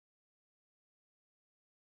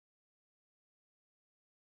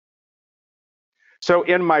So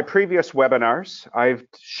in my previous webinars, I've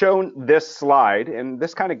shown this slide, and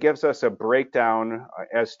this kind of gives us a breakdown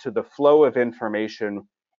as to the flow of information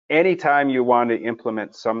anytime you want to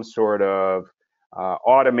implement some sort of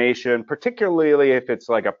automation, particularly if it's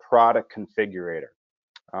like a product configurator.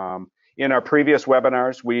 In our previous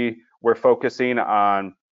webinars, we were focusing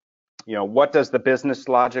on, what does the business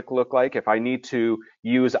logic look like if I need to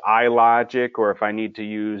use iLogic or if I need to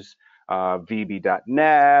use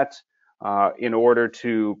VB.net in order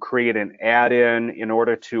to create an add-in, in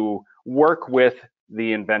order to work with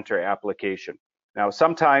the Inventor application. Now,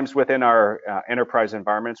 sometimes within our enterprise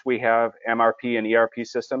environments, we have MRP and ERP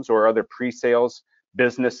systems or other pre-sales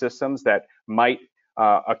business systems that might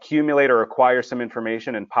accumulate or acquire some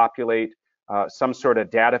information and populate some sort of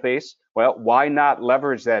database. Well, why not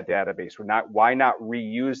leverage that database? Why not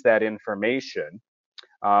reuse that information?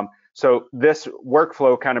 So this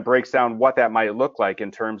workflow kind of breaks down what that might look like in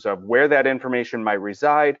terms of where that information might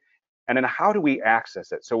reside, and then how do we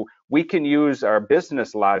access it? So we can use our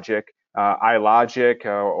business logic, iLogic,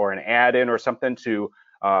 or an add-in or something to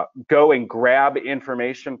go and grab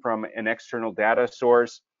information from an external data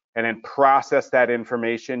source and then process that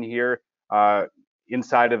information here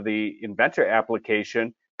inside of the Inventor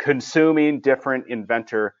application, consuming different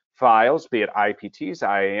Inventor files, be it IPTs,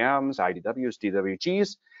 IAMs, IDWs,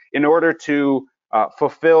 DWGs, in order to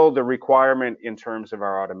fulfill the requirement in terms of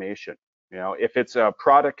our automation. If it's a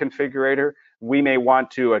product configurator, we may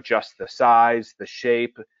want to adjust the size, the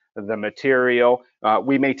shape, the material.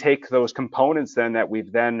 We may take those components then that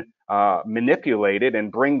we've then manipulated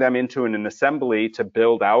and bring them into an assembly to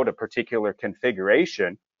build out a particular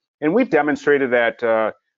configuration. And we've demonstrated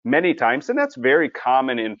that many times, and that's very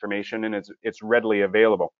common information, and it's readily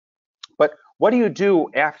available. But what do you do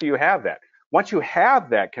after you have that? Once you have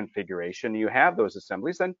that configuration, you have those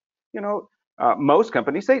assemblies, then most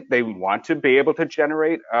companies they want to be able to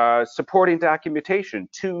generate supporting documentation,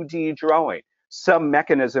 2D drawing, some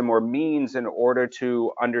mechanism or means in order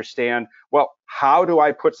to understand, well, how do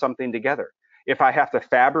I put something together? If I have to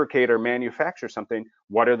fabricate or manufacture something,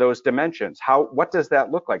 what are those dimensions? What does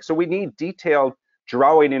that look like? So we need detailed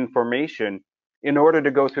drawing information in order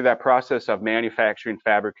to go through that process of manufacturing,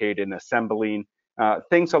 fabricating, assembling,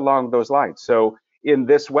 things along those lines. So in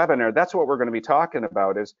this webinar, that's what we're going to be talking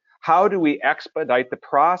about, is how do we expedite the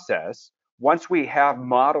process once we have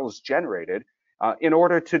models generated in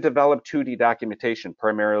order to develop 2D documentation,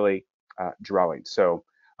 primarily drawing. So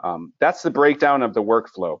that's the breakdown of the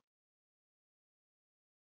workflow.